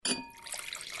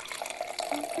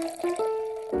Welcome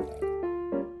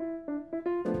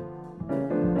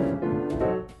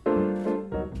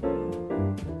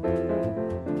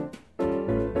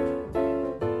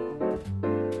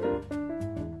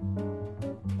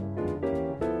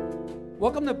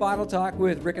to Bottle Talk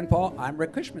with Rick and Paul. I'm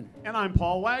Rick Cushman. And I'm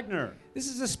Paul Wagner. This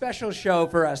is a special show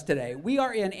for us today. We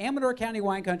are in Amador County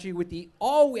wine country with the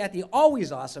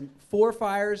always awesome Four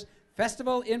Fires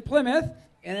Festival in Plymouth.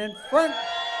 And in front,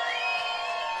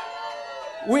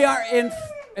 we are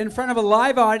in front of a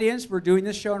live audience. We're doing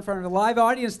this show in front of a live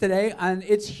audience today, and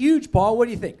it's huge, Paul. What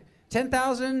do you think?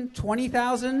 10,000,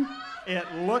 20,000? It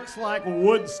looks like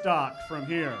Woodstock from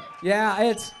here.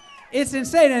 Yeah, it's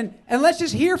insane. And let's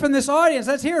just hear from this audience.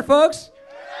 Let's hear it, folks.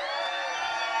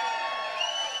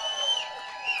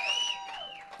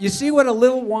 You see what a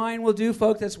little wine will do,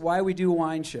 folks? That's why we do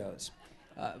wine shows.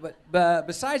 But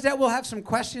besides that, we'll have some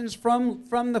questions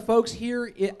from the folks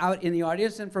here out in the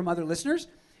audience and from other listeners.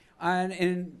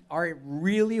 And our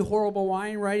really horrible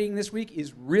wine writing this week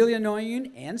is really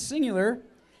annoying and singular.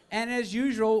 And as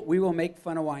usual, we will make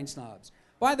fun of wine snobs.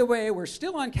 By the way, we're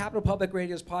still on Capital Public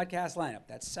Radio's podcast lineup.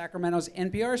 That's Sacramento's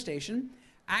NPR station.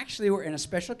 Actually, we're in a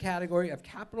special category of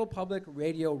Capital Public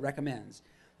Radio Recommends.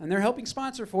 And they're helping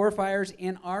sponsor Four Fires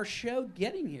and our show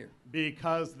getting here.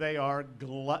 Because they are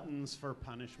gluttons for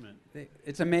punishment.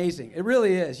 It's amazing. It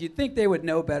really is. You'd think they would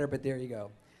know better, but there you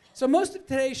go. So most of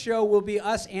today's show will be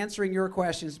us answering your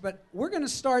questions, but we're going to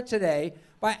start today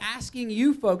by asking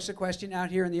you folks a question out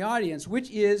here in the audience, which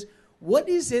is, what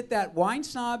is it that wine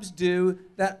snobs do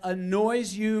that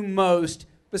annoys you most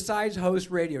besides host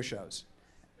radio shows?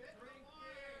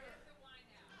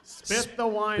 Spit the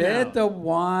wine out. Spit the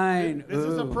wine. This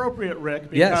is appropriate,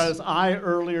 Rick, because I,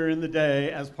 earlier in the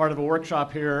day, as part of a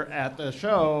workshop here at the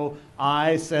show,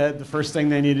 I said the first thing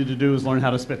they needed to do is learn how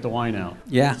to spit the wine out.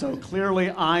 Yeah. So clearly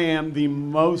I am the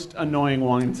most annoying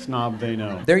wine snob they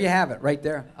know. There you have it, right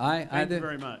there. Thank you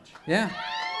very much. Yeah.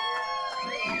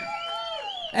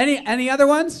 Any other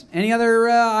ones? Any other,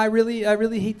 I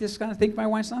really hate this kind of thing by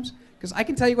wine snobs? Because I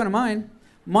can tell you one of mine.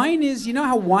 Mine is, you know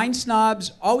how wine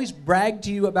snobs always brag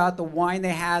to you about the wine they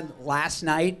had last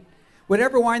night?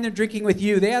 Whatever wine they're drinking with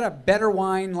you, they had a better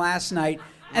wine last night.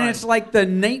 And it's like the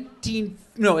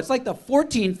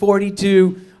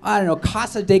 1442, I don't know,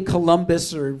 Casa de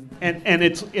Columbus or... And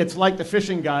it's like the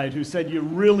fishing guide who said you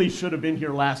really should have been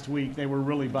here last week. They were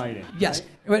really biting. Yes,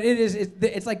 right?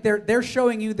 But it's like they're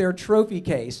showing you their trophy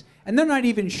case, and they're not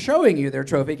even showing you their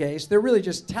trophy case. They're really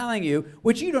just telling you,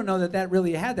 which you don't know that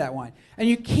really had that wine. And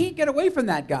you can't get away from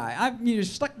that guy. You're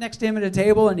stuck next to him at a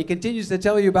table, and he continues to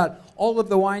tell you about all of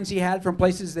the wines he had from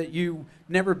places that you've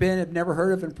never been, have never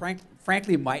heard of, and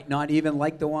frankly might not even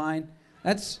like the wine.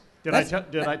 Did I tell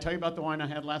you about the wine I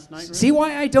had last night? Rick? See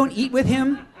why I don't eat with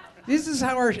him? This is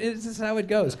how it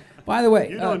goes. By the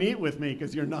way, you don't eat with me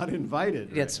because you're not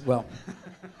invited. Right? Well.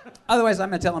 Otherwise, I'm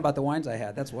going to tell him about the wines I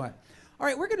had. That's why. All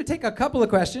right, we're going to take a couple of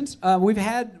questions. We've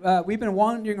been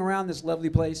wandering around this lovely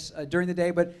place during the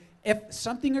day, but if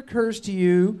something occurs to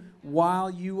you while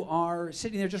you are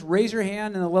sitting there, just raise your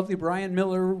hand, and the lovely Brian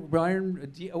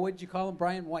what did you call him?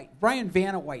 Brian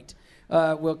Vanna White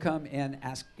will come and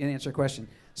ask and answer a question.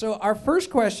 So our first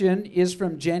question is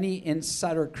from Jenny in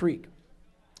Sutter Creek.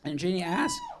 And Jenny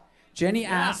asks,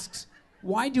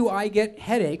 why do I get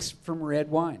headaches from red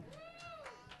wine?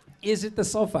 Is it the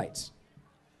sulfites?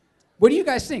 What do you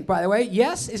guys think, by the way?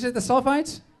 Yes, is it the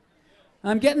sulfites?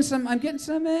 I'm getting some,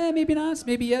 maybe not,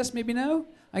 maybe yes, maybe no.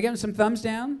 I'm getting some thumbs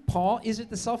down. Paul, is it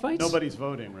the sulfites? Nobody's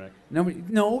voting, Rick.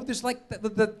 No, there's like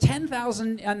the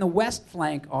 10,000 on the west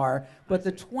flank are, but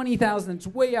the 20,000 that's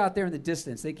way out there in the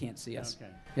distance, they can't see us.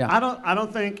 Okay. Yeah. I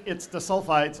don't think it's the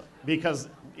sulfites because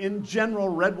in general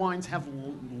red wines have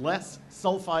less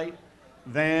sulfite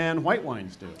than white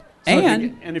wines do. So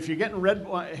if you're getting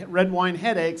red wine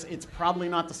headaches, it's probably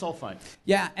not the sulfite.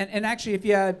 Yeah, and actually, if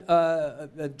you had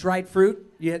dried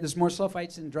fruit, there's more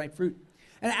sulfites in dried fruit.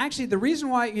 And actually, the reason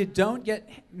why you don't get,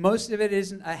 most of it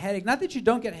isn't a headache, not that you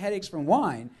don't get headaches from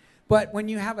wine, but when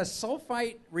you have a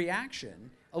sulfite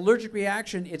reaction, allergic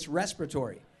reaction, it's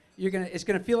respiratory. It's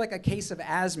gonna feel like a case of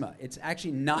asthma. It's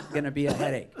actually not gonna be a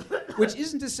headache, which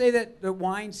isn't to say that the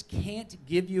wines can't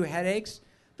give you headaches.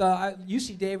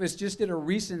 UC Davis just did a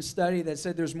recent study that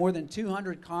said there's more than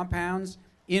 200 compounds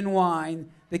in wine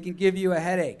that can give you a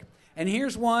headache. And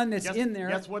here's one that's in there.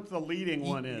 Guess what the leading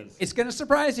one is? It's going to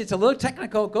surprise you. It's a little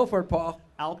technical. Go for it, Paul.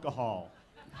 Alcohol.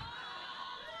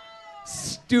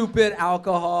 Stupid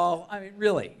alcohol. I mean,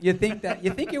 really. You think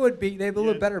it would be, they'd be a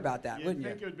little better about that, wouldn't you?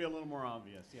 You'd think it would be a little more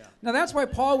obvious, yeah. Now, that's why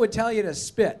Paul would tell you to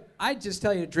spit. I'd just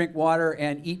tell you to drink water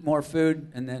and eat more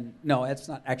food, and then, no, that's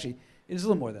not actually, it's a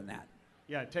little more than that.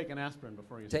 Yeah, take an aspirin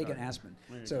before you Take start. an aspirin.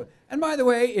 So, So, and by the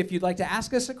way, if you'd like to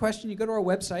ask us a question, you go to our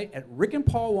website at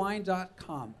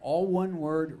rickandpaulwine.com. All one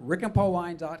word,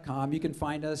 rickandpaulwine.com. You can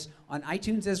find us on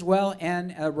iTunes as well,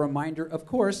 and a reminder, of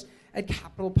course, at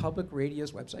Capital Public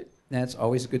Radio's website. That's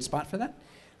always a good spot for that.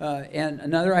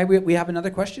 And we have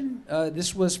another question.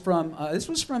 This was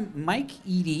from Mike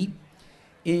Eady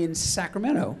in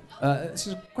Sacramento. This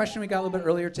is a question we got a little bit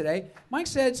earlier today. Mike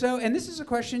said, and this is a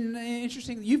question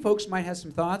interesting, you folks might have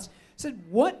some thoughts. He said,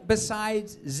 what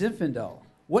besides Zinfandel,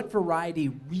 what variety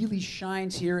really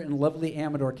shines here in lovely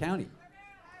Amador County?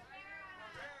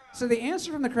 So the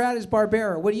answer from the crowd is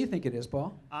Barbera. What do you think it is,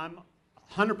 Paul? I'm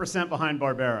 100% behind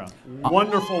Barbera.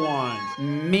 Wonderful wines.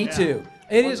 Me too.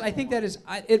 It is. I think that is.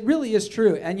 It really is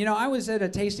true. And you know, I was at a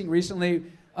tasting recently.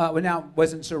 Well, now it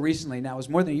wasn't so recently. Now it was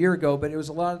more than a year ago. But it was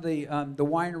a lot of the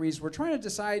wineries were trying to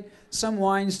decide some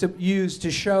wines to use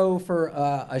to show for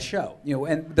a show. You know,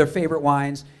 and their favorite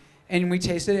wines. And we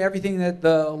tasted everything that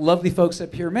the lovely folks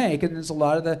up here make. And there's a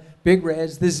lot of the big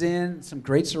reds, the Zin, some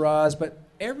great Syrahs. But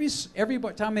every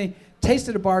time they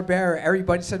tasted a Barbera,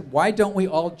 everybody said, "Why don't we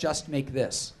all just make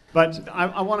this?" But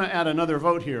I want to add another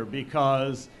vote here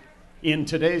because in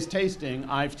today's tasting,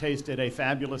 I've tasted a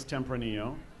fabulous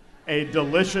Tempranillo, a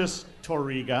delicious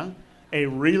Toriga, a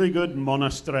really good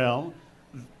Monastrell,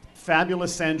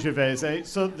 fabulous Sangiovese.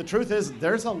 So the truth is,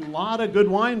 there's a lot of good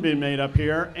wine being made up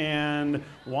here, and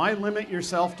why limit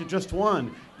yourself to just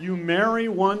one? You marry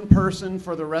one person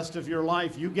for the rest of your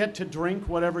life. You get to drink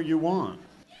whatever you want.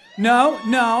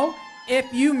 No.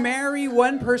 If you marry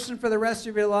one person for the rest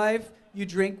of your life, you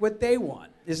drink what they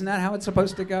want. Isn't that how it's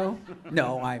supposed to go?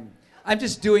 No, I'm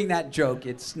just doing that joke.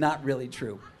 It's not really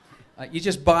true. You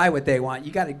just buy what they want.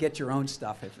 You got to get your own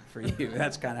stuff for you.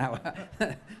 That's kind of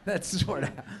how. That's sort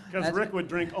of. Because Rick would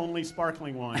drink only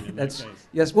sparkling wine in that case.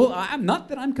 Yes. Well, I'm not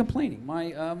that I'm complaining.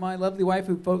 My lovely wife,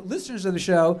 who listeners of the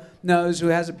show knows, who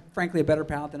has frankly a better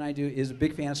palate than I do, is a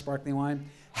big fan of sparkling wine.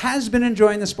 Has been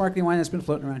enjoying the sparkling wine that's been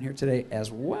floating around here today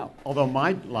as well. Although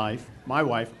my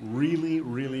wife really,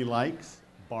 really likes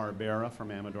Barbera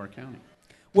from Amador County.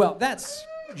 Well, that's,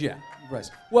 yeah, right.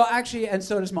 Well, actually, and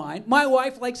so does mine. My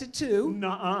wife likes it too.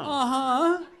 Nuh-uh.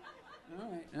 Uh-huh.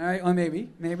 All right. Well, maybe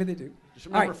they do. Just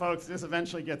remember, folks, this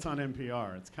eventually gets on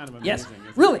NPR. It's kind of amazing. Yes,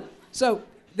 isn't really. It? So,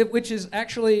 which is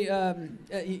actually, that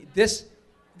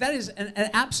is an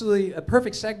absolutely a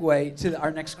perfect segue to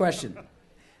our next question.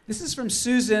 This is from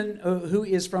Susan, who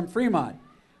is from Fremont,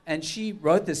 and she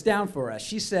wrote this down for us.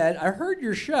 She said, I heard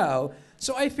your show,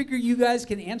 so I figure you guys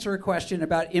can answer a question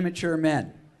about immature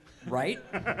men, right?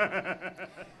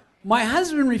 My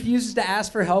husband refuses to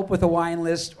ask for help with a wine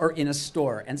list or in a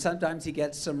store, and sometimes he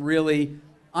gets some really,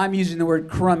 I'm using the word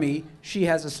crummy, she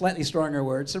has a slightly stronger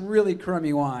word, some really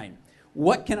crummy wine.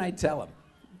 What can I tell him?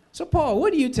 So, Paul,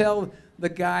 what do you tell the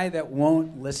guy that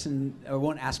won't listen or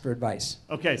won't ask for advice?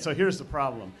 Okay, so here's the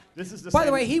problem. This is the By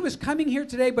the way, he was coming here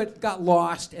today but got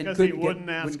lost and because he wouldn't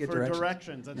ask for directions.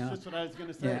 directions. That's just what I was going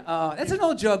to say. Yeah. That's an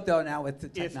old joke, though, now with the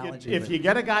technology. If you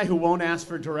get a guy who won't ask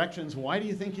for directions, why do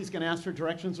you think he's going to ask for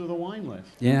directions with a wine list?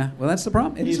 Yeah, well, that's the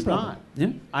problem. He's not.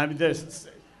 Yeah. I mean,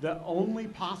 the only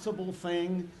possible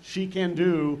thing she can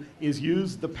do is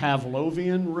use the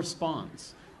Pavlovian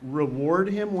response. Reward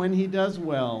him when he does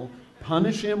well,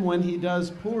 punish him when he does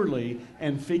poorly,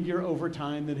 and figure over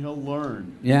time that he'll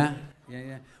learn. Yeah.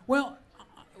 Well,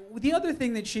 the other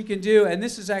thing that she can do, and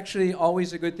this is actually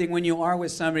always a good thing when you are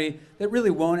with somebody that really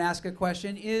won't ask a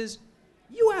question, is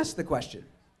you ask the question.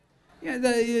 Yeah,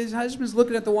 his husband's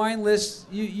looking at the wine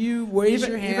list. You raise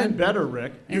your hand. Even better,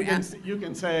 Rick. You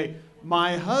can say,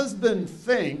 my husband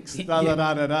thinks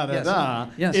da-da-da-da-da-da-da.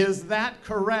 Yes. Is that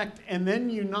correct? And then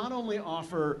you not only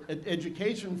offer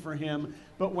education for him,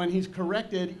 but when he's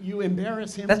corrected, you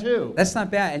embarrass him too. That's not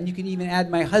bad. And you can even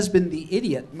add my husband the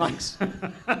idiot thinks.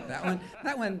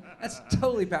 that one, that's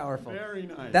totally powerful. Very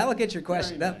nice. That'll get your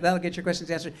question. That'll get your questions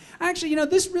answered. Actually,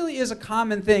 this really is a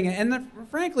common thing. And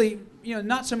frankly,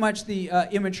 not so much the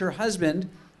immature husband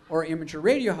or immature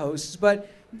radio hosts, but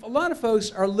a lot of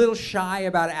folks are a little shy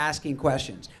about asking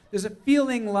questions. There's a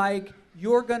feeling like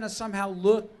you're going to somehow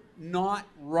look not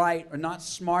right or not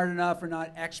smart enough or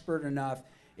not expert enough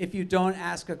if you don't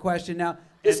ask a question. Now,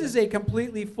 this is a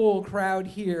completely full crowd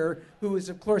here who is,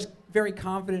 of course, very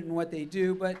confident in what they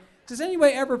do, but does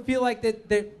anybody ever feel like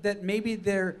that maybe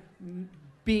they're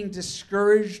being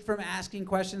discouraged from asking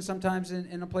questions sometimes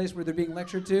in a place where they're being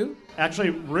lectured to? Actually,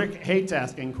 Rick hates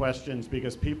asking questions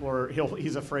because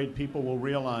he's afraid people will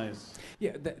realize.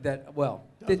 Yeah,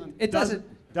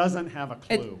 Doesn't have a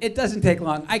clue. It doesn't take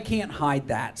long. I can't hide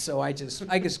that, so I just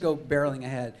go barreling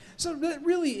ahead. So that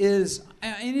really is,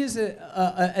 it is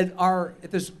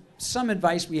if there's some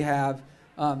advice we have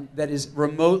that is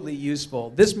remotely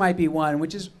useful. This might be one,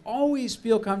 which is always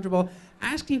feel comfortable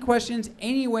asking questions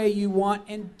any way you want,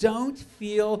 and don't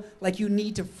feel like you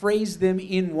need to phrase them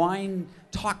in wine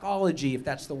talkology, if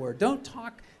that's the word. Don't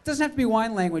talk, it doesn't have to be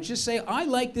wine language. Just say, I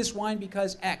like this wine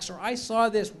because X, or I saw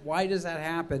this, why does that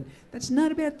happen? That's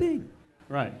not a bad thing.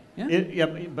 Right. Yeah?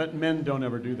 But men don't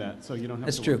ever do that, so you don't have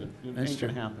That's to. true. It That's ain't true.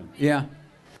 going to happen. Yeah.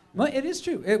 Well, it is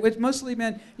true. It's mostly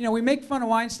men. You know, we make fun of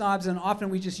wine snobs, and often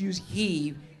we just use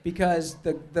he because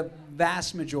the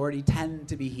vast majority tend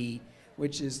to be he,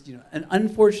 which is, you know, an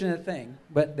unfortunate thing.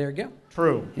 But there you go.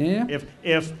 True. Yeah.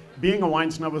 If being a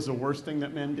wine snub was the worst thing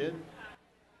that men did.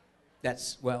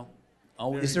 That's, well,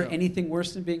 There is you there go. anything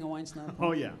worse than being a wine snob?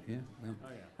 Oh yeah. Yeah. Well. Oh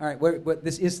yeah. All right, but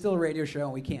this is still a radio show,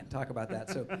 and we can't talk about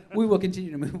that, so we will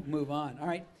continue to move on. All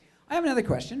right, I have another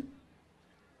question.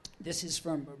 This is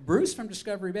from Bruce from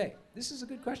Discovery Bay. This is a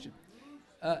good question.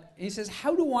 He says,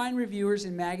 how do wine reviewers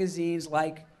in magazines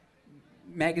like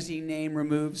magazine name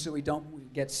removed so we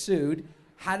don't get sued,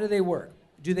 how do they work?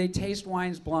 Do they taste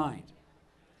wines blind?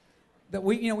 That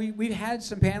we've had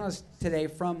some panelists today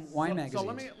from wine magazines.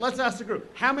 So let's ask the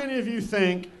group. How many of you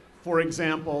think, for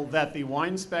example, that the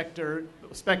Wine Spectator...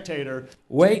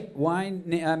 Wait, wine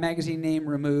magazine name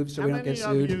removed so we don't get sued.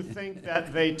 How many of you think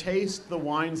that they taste the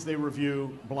wines they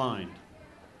review blind?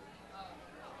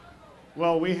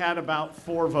 Well, we had about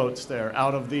 4 votes there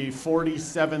out of the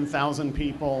 47,000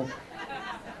 people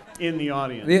in the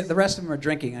audience. The rest of them are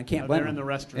drinking. I can't blame They're in them.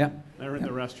 the restroom. Yeah. They're in the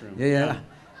restroom. Yeah.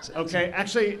 Okay,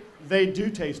 actually, they do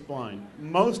taste blind.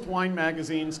 Most wine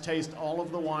magazines taste all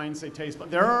of the wines they taste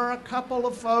blind. There are a couple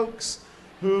of folks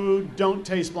who don't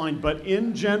taste blind, but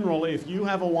in general, if you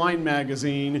have a wine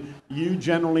magazine, you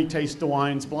generally taste the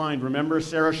wines blind. Remember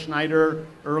Sarah Schneider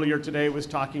earlier today was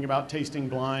talking about tasting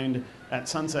blind at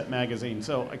Sunset Magazine.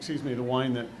 So, excuse me,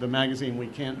 the magazine we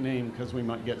can't name because we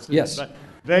might get sued. Yes.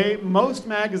 But most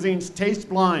magazines taste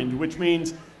blind, which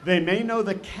means they may know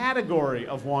the category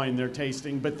of wine they're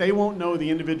tasting, but they won't know the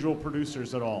individual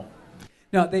producers at all.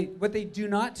 No, what they do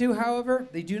not do, however,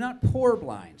 they do not pour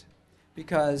blind,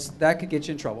 because that could get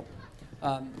you in trouble.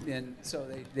 And so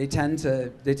they tend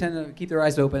to keep their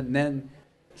eyes open and then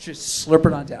just slurp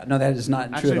it on down. No, that is not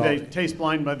true Actually, at all. they taste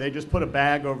blind, but they just put a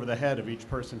bag over the head of each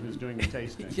person who's doing the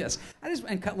tasting. Yes,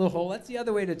 and cut a little hole. That's the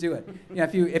other way to do it. You know,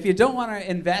 if you don't want to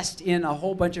invest in a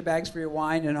whole bunch of bags for your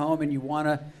wine at home, and you want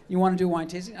to do wine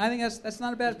tasting, I think that's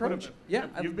not a bad approach.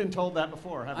 You've been told that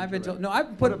before, haven't you? I've been told. No,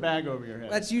 I've put a bag over your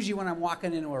head. That's usually when I'm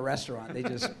walking into a restaurant. They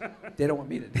don't want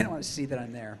to see that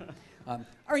I'm there. All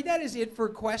right, that is it for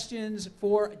questions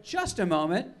for just a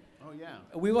moment. Oh, yeah.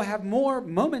 We will have more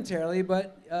momentarily,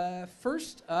 but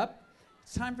first up,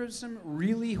 it's time for some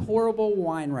really horrible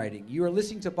wine writing. You are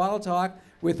listening to Bottle Talk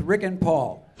with Rick and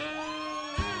Paul.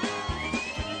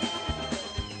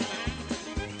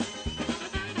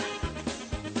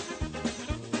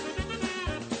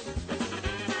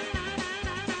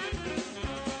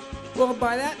 Well,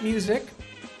 by that music,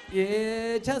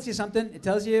 it tells you something. It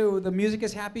tells you the music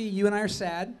is happy, you and I are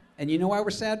sad. And you know why we're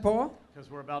sad, Paul? Because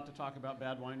we're about to talk about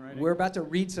bad wine writing? We're about to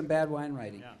read some bad wine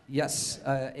writing. Yeah. Yes.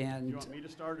 And do you want me to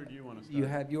start, or do you want to start? You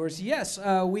have yours. Yes.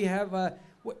 We have...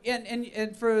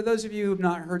 and for those of you who have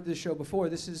not heard this show before,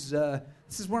 this is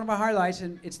one of my highlights.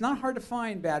 And it's not hard to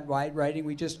find bad wine writing.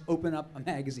 We just open up a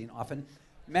magazine often.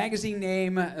 Magazine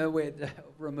name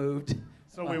removed.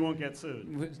 So we won't get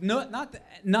sued. No,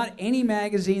 not any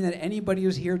magazine that anybody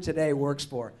who's here today works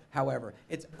for. However,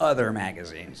 it's other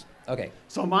magazines. Okay.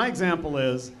 So my example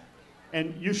is,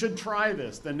 and you should try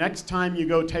this, the next time you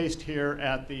go taste here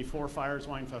at the Four Fires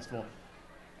Wine Festival,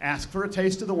 ask for a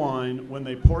taste of the wine. When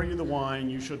they pour you the wine,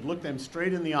 you should look them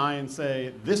straight in the eye and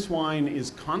say, this wine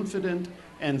is confident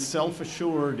and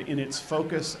self-assured in its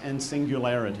focus and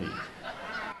singularity.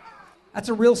 That's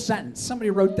a real sentence. Somebody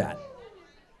wrote that.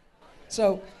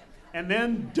 So, and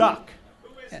then duck.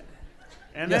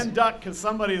 And yes. then duck, because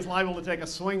somebody is liable to take a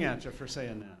swing at you for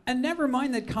saying that. And never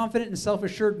mind that confident and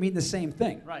self-assured mean the same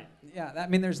thing. Right. Yeah, I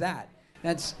mean, there's that.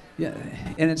 That's, yeah,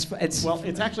 and it's... Well,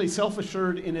 it's actually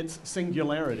self-assured in its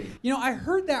singularity. You know, I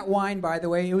heard that wine, by the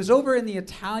way. It was over in the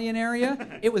Italian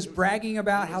area. It was bragging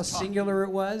about how singular it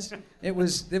was. It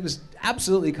was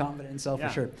absolutely confident and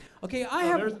self-assured. Yeah. Okay,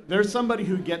 There's somebody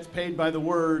who gets paid by the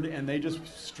word, and they just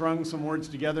strung some words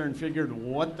together and figured,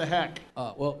 what the heck?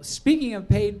 Well, speaking of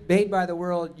paid by the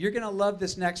world, you're going to love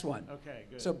this next one. Okay,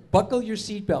 good. So buckle your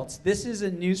seatbelts. This is a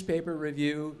newspaper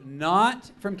review, not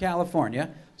from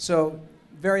California. So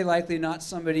very likely not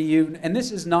somebody and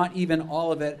this is not even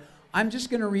all of it. I'm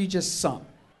just going to read just some.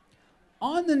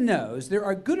 On the nose, there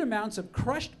are good amounts of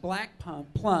crushed black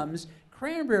plums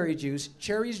cranberry juice,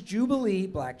 cherries Jubilee,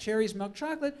 black cherries, milk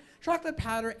chocolate, chocolate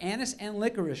powder, anise, and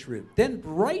licorice root. Then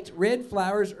bright red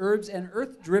flowers, herbs, and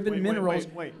earth-driven minerals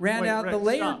round out the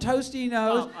layered toasty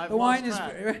nose. The wine is...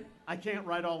 I can't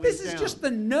write all these down. This is down. just the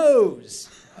nose.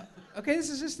 Okay, this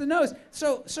is just the nose.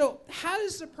 So how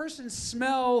does the person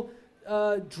smell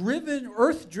earth-driven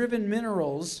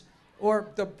minerals or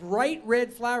the bright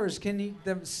red flowers? Can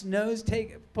the nose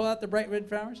pull out the bright red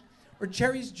flowers? Or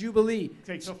cherries Jubilee?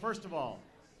 Okay, so first of all,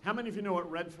 how many of you know what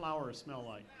red flowers smell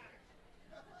like?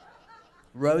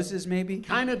 Roses, maybe?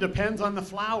 Kind of depends on the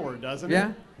flower, doesn't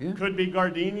it? Yeah. Could be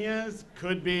gardenias,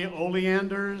 could be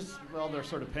oleanders. Well, they're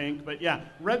sort of pink, but yeah,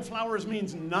 red flowers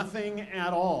means nothing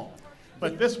at all.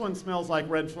 But this one smells like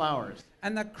red flowers.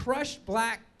 And the crushed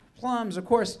black plums, of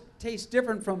course, taste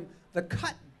different from the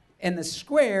cut and the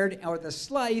squared or the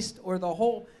sliced or the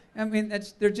whole. I mean,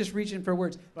 they're just reaching for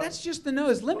words. That's just the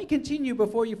nose. Let me continue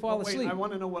before you fall asleep. I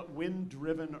want to know what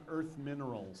wind-driven earth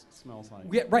minerals smells like.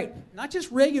 Yeah, right. Not just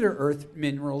regular earth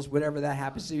minerals, whatever that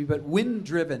happens to be, but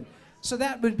wind-driven. So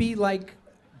that would be like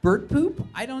bird poop?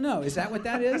 I don't know. Is that what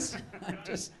that is?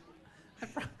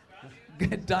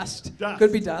 Dust.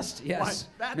 Could be dust, yes.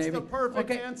 That's maybe. the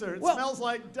perfect answer. It smells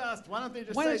like dust. Why don't they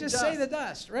just say the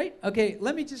dust, right? Okay,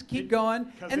 let me just keep going.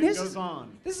 Because it goes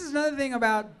on. This is another thing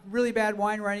about really bad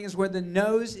wine writing is where the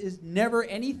nose is never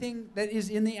anything that is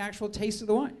in the actual taste of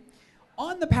the wine.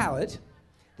 On the palate,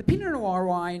 the Pinot Noir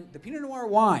wine,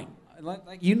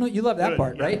 like you love that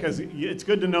part, right? Because it's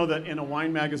good to know that in a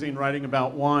wine magazine writing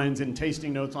about wines and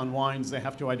tasting notes on wines, they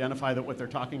have to identify that what they're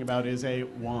talking about is a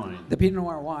wine. The Pinot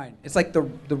Noir wine. It's like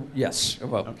yes.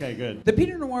 Well, okay, good. The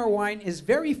Pinot Noir wine is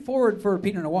very forward for a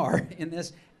Pinot Noir in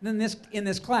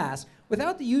this class,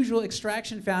 without the usual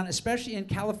extraction found, especially in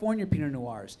California Pinot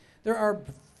Noirs. There are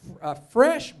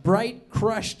fresh, bright,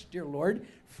 crushed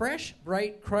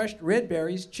red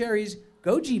berries, cherries,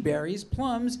 goji berries,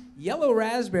 plums, yellow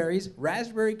raspberries,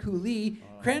 raspberry coulis,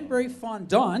 cranberry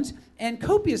fondant, and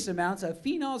copious amounts of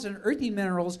phenols and earthy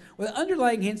minerals with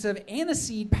underlying hints of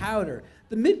aniseed powder.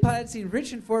 The mid-palate seems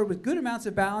rich and forward with good amounts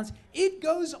of balance. It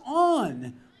goes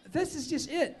on. This is just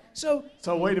it. So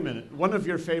wait a minute. One of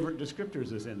your favorite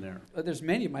descriptors is in there. There's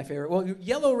many of my favorite. Well,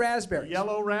 yellow raspberries.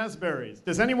 Yellow raspberries.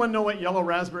 Does anyone know what yellow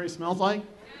raspberry smells like?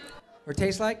 Or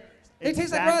tastes like? They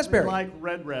taste like exactly raspberry. like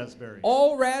red raspberry.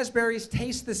 All raspberries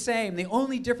taste the same. The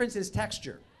only difference is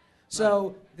texture.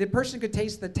 So the person could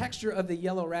taste the texture of the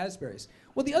yellow raspberries.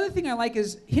 Well, the other thing I like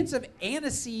is hints of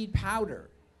aniseed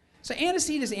powder. So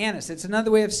aniseed is anise. It's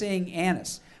another way of saying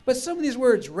anise. But some of these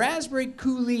words, raspberry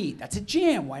coulis, that's a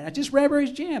jam. Why not just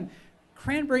raspberries jam?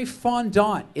 Cranberry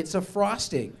fondant, it's a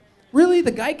frosting. Really, the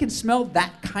guy can smell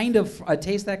that kind of,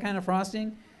 taste that kind of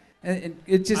frosting? And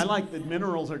it just, I like that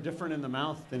minerals are different in the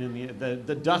mouth than in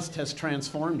the dust has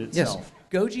transformed itself. Yes.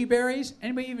 Goji berries.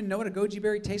 Anybody even know what a goji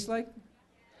berry tastes like?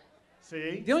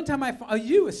 See? The only time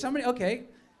somebody, okay.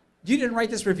 You didn't write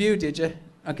this review, did you?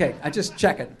 Okay, I just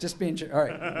check it. Just being sure. All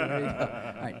right.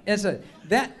 All right. And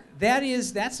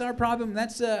that's our problem.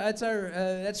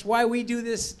 That's why we do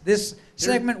this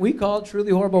segment we call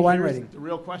Truly Horrible Wine Writing. The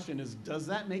real question is, does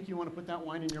that make you want to put that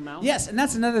wine in your mouth? Yes, and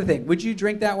that's another thing. Would you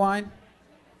drink that wine?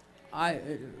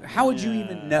 How would you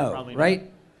even know, probably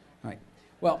right? All right.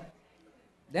 Well,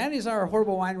 that is our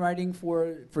horrible wine writing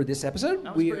for this episode.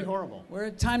 That was pretty horrible. We're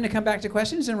at time to come back to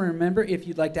questions, and remember, if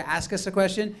you'd like to ask us a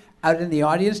question out in the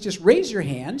audience, just raise your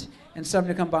hand, and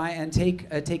somebody will come by and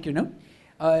take your note.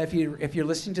 If you're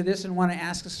listening to this and want to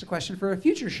ask us a question for a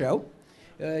future show,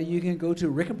 you can go to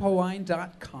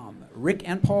rickandpaulwine.com. Rick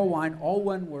and Paul Wine, all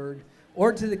one word,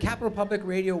 or to the Capital Public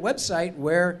Radio website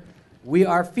where we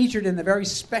are featured in the very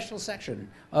special section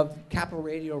of Capital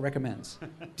Radio Recommends.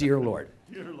 Dear Lord.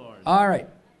 Dear Lord. All right.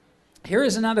 Here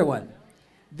is another one.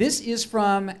 This is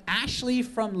from Ashley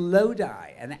from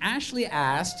Lodi. And Ashley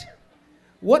asked,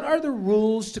 what are the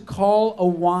rules to call a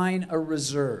wine a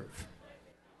reserve?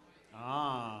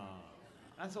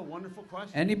 That's a wonderful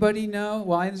question. Anybody know?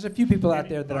 Well, there's a few people out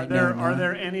there that I know. Are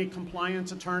there any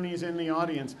compliance attorneys in the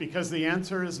audience? Because the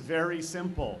answer is very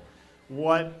simple.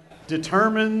 What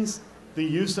determines the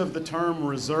use of the term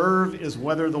reserve is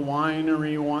whether the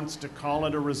winery wants to call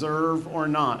it a reserve or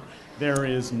not. There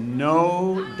is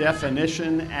no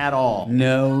definition at all.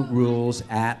 No rules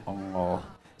at all.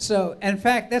 So, in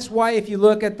fact, that's why if you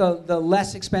look at the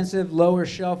less expensive, lower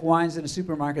shelf wines in a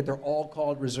supermarket, they're all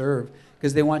called reserve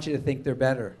because they want you to think they're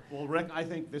better. Well, Rick, I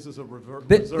think this is a reserve.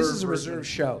 This is a reserve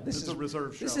show. This is a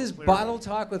reserve show. This is Bottle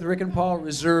Talk with Rick and Paul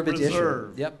Reserve Edition.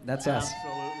 Reserve. Yep, that's us.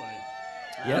 Absolutely.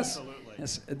 Yes. Absolutely.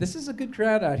 Yes, this is a good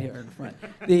crowd out here in front.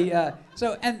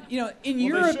 In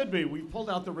Europe, they should be. We pulled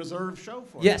out the reserve show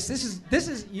for yes, this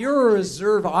is your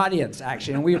reserve audience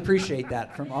actually, and we appreciate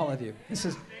that from all of you. This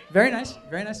is very nice,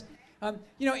 very nice.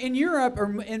 In Europe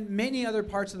or in many other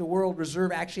parts of the world,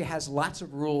 reserve actually has lots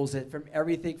of rules that from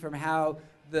everything from how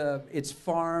it's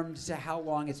farmed to how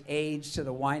long it's aged to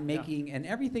the winemaking and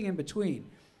everything in between.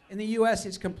 In the U.S.,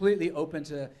 it's completely open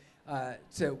to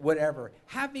whatever.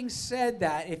 Having said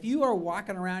that, if you are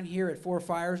walking around here at Four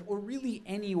Fires or really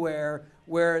anywhere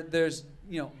where there's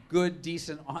good,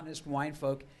 decent, honest wine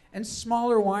folk and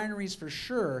smaller wineries for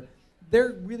sure, they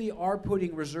really are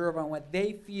putting reserve on what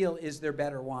they feel is their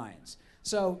better wines.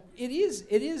 So it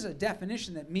is a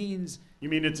definition that means. You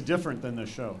mean it's different than the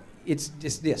show? It's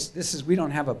just we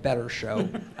don't have a better show,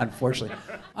 unfortunately.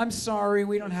 I'm sorry,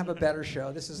 we don't have a better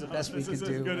show. This is the best we can do. This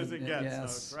is as good as it gets. Yes, so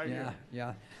it's right here.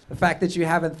 Yeah. The fact that you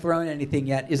haven't thrown anything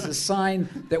yet is a sign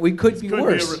that we could be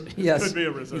worse. Yes, could be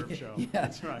a reserve show. Yeah,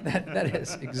 that's right. That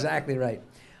is exactly right.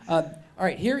 All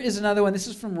right, here is another one. This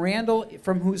is from Randall,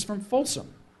 who's from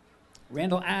Folsom.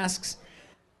 Randall asks,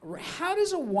 how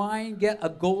does a wine get a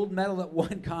gold medal at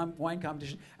one wine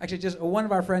competition? Actually, just one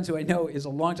of our friends who I know is a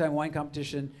longtime wine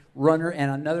competition runner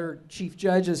and another chief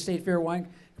judge of State Fair wine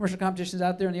commercial competitions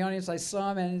out there in the audience. I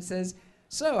saw him and it says,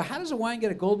 so how does a wine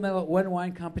get a gold medal at one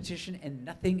wine competition and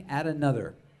nothing at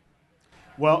another?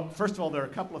 Well, first of all, there are a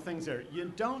couple of things there.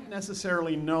 You don't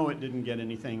necessarily know it didn't get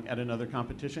anything at another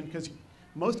competition because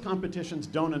most competitions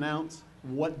don't announce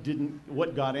what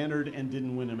got entered and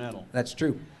didn't win a medal. That's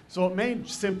true. So it may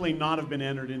simply not have been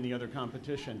entered in the other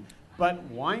competition. But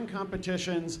wine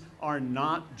competitions are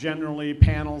not generally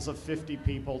panels of 50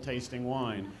 people tasting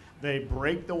wine. They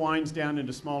break the wines down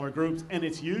into smaller groups, and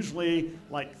it's usually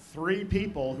like 3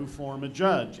 people who form a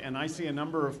judge. And I see a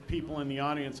number of people in the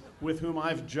audience with whom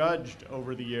I've judged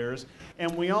over the years,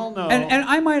 and we all know. And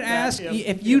I might ask,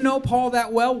 if you know Paul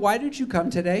that well, why did you come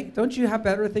today? Don't you have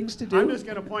better things to do? I'm just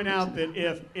going to point out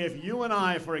that if you and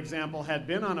I, for example, had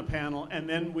been on a panel, and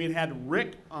then we'd had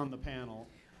Rick on the panel,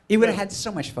 you would have had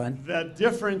so much fun. The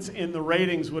difference in the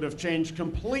ratings would have changed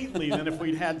completely than if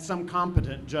we'd had some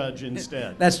competent judge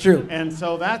instead. That's true. And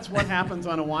so that's what happens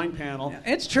on a wine panel.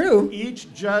 It's true.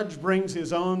 Each judge brings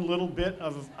his own little bit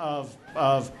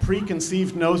of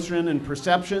preconceived notion and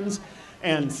perceptions.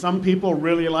 And some people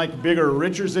really like bigger,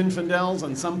 richer Zinfandels,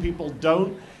 and some people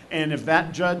don't. And if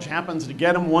that judge happens to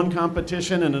get him one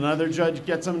competition and another judge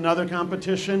gets him another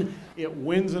competition, it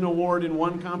wins an award in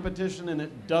one competition and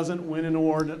it doesn't win an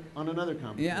award on another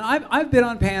competition. Yeah, and I've been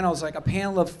on panels, like a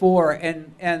panel of 4,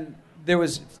 and there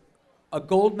was a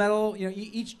gold medal.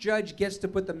 Each judge gets to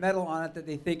put the medal on it that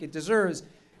they think it deserves.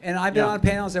 And I've been on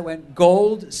panels that went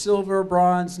gold, silver,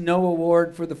 bronze, no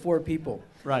award for the 4 people.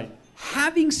 Right.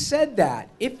 Having said that,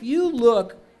 if you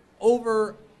look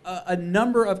over a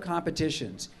number of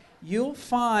competitions, you'll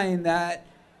find that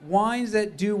wines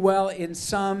that do well in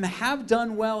some have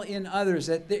done well in others.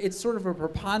 That it's sort of a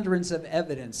preponderance of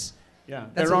evidence. Yeah,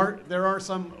 there are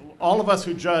some. All of us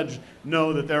who judge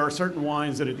know that there are certain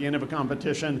wines that at the end of a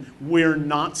competition we're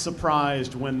not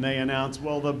surprised when they announce,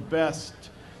 well, the best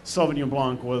Sauvignon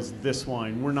Blanc was this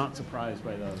wine. We're not surprised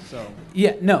by those. So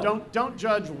yeah, no. Don't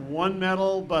judge one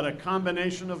medal, but a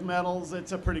combination of medals.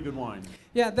 It's a pretty good wine.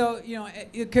 Yeah, though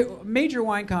major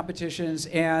wine competitions,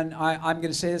 and I'm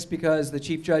going to say this because the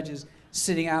chief judge is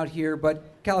sitting out here,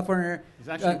 but California. He's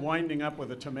actually winding up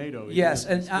with a tomato. Yes,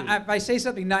 and if I say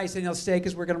something nice, then he'll stay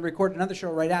because we're going to record another show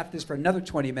right after this for another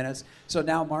 20 minutes. So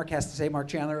now Mark has to say, Mark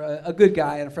Chandler, a good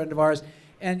guy and a friend of ours.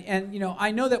 And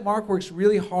I know that Mark works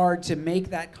really hard to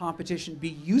make that competition be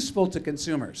useful to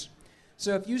consumers.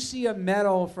 So if you see a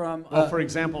medal from... well, for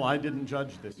example, I didn't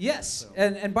judge this. Yes, so.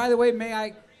 And by the way,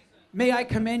 may I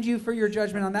commend you for your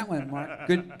judgment on that one, Mark.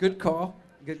 Good call.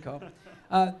 Good call.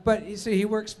 But so he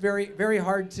works very, very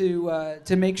hard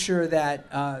to make sure that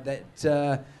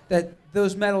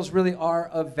those medals really are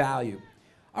of value.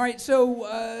 All right,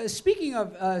 so speaking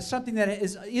of something that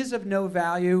is of no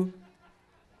value...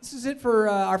 This is it for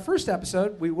our first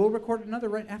episode. We will record another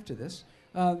right after this.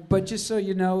 But just so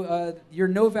you know, your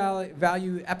no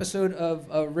value episode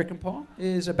of Rick and Paul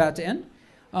is about to end.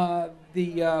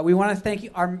 We want to thank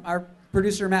our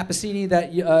producer, Matt Bassini,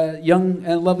 that young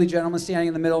and lovely gentleman standing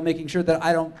in the middle, making sure that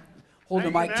I don't hold the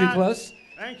mic too close.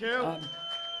 Thank you.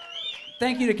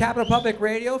 Thank you to Capital Public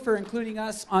Radio for including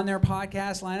us on their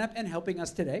podcast lineup and helping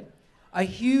us today. A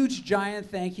huge,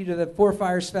 giant thank you to the Four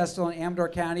Fires Festival in Amador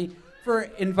County, for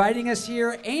inviting us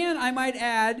here, and I might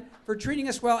add, for treating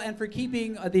us well and for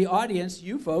keeping the audience,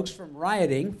 you folks, from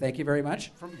rioting. Thank you very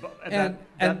much.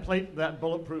 That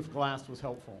bulletproof glass was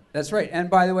helpful. That's right. And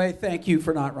by the way, thank you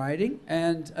for not rioting.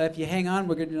 And if you hang on,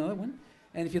 we're going to do another one.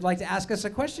 And if you'd like to ask us a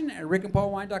question at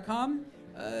rickandpaulwine.com,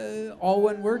 all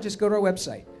one word, just go to our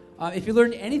website. If you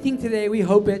learned anything today, we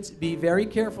hope it's be very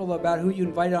careful about who you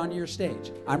invite onto your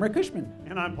stage. I'm Rick Cushman.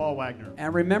 And I'm Paul Wagner.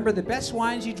 And remember, the best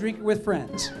wines you drink are with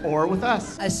friends. Or with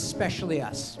us. Especially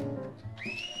us.